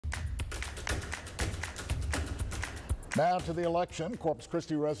Now to the election. Corpus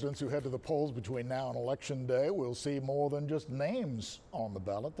Christi residents who head to the polls between now and Election Day will see more than just names on the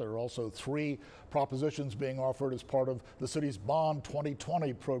ballot. There are also 3 propositions being offered as part of the city's Bond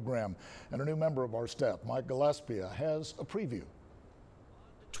 2020 program. And a new member of our staff, Mike Gillespie, has a preview.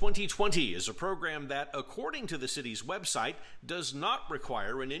 2020 is a program that, according to the city's website, does not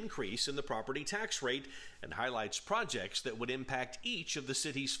require an increase in the property tax rate and highlights projects that would impact each of the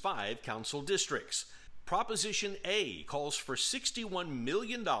city's 5 council districts. Proposition A calls for $61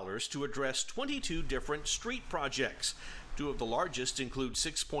 million to address 22 different street projects. 2 of the largest include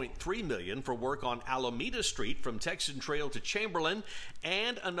 $6.3 million for work on Alameda Street from Texan Trail to Chamberlain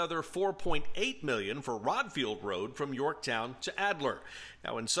and another $4.8 million for Rodfield Road from Yorktown to Adler.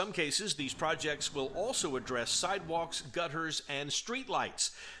 Now, in some cases, these projects will also address sidewalks, gutters, and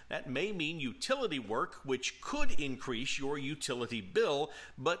streetlights. That may mean utility work, which could increase your utility bill,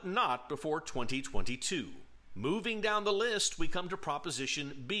 but not before 2022. Moving down the list, we come to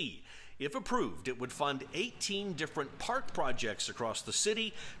Proposition B. If approved, it would fund 18 different park projects across the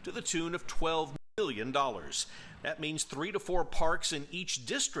city to the tune of $12 million. That means 3 to 4 parks in each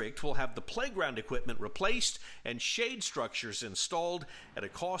district will have the playground equipment replaced and shade structures installed at a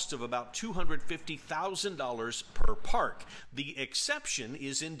cost of about $250,000 per park. The exception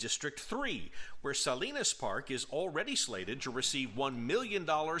is in District 3, where Salinas Park is already slated to receive $1 million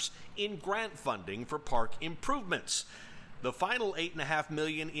in grant funding for park improvements. The final $8.5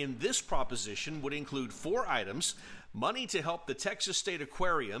 million in this proposition would include 4 items: money to help the Texas State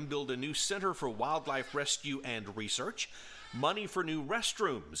Aquarium build a new center for wildlife rescue and research, money for new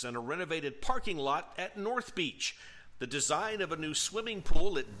restrooms and a renovated parking lot at North Beach, the design of a new swimming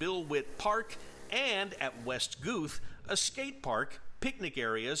pool at Bill Witt Park, and at West Guth, a skate park, picnic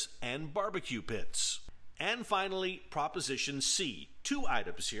areas, and barbecue pits. And finally, Proposition C, 2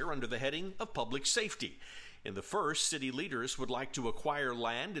 items here under the heading of public safety. In the first, city leaders would like to acquire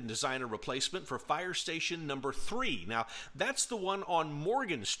land and design a replacement for Fire Station number 3. Now, that's the one on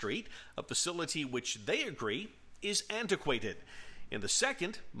Morgan Street, a facility which they agree is antiquated. In the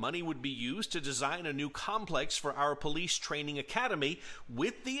second, money would be used to design a new complex for our police training academy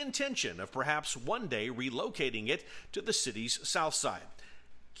with the intention of perhaps one day relocating it to the city's south side.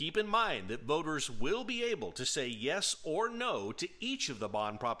 Keep in mind that voters will be able to say yes or no to each of the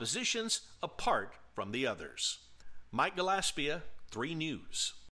bond propositions apart from the others. Mike Gillespie, 3 News.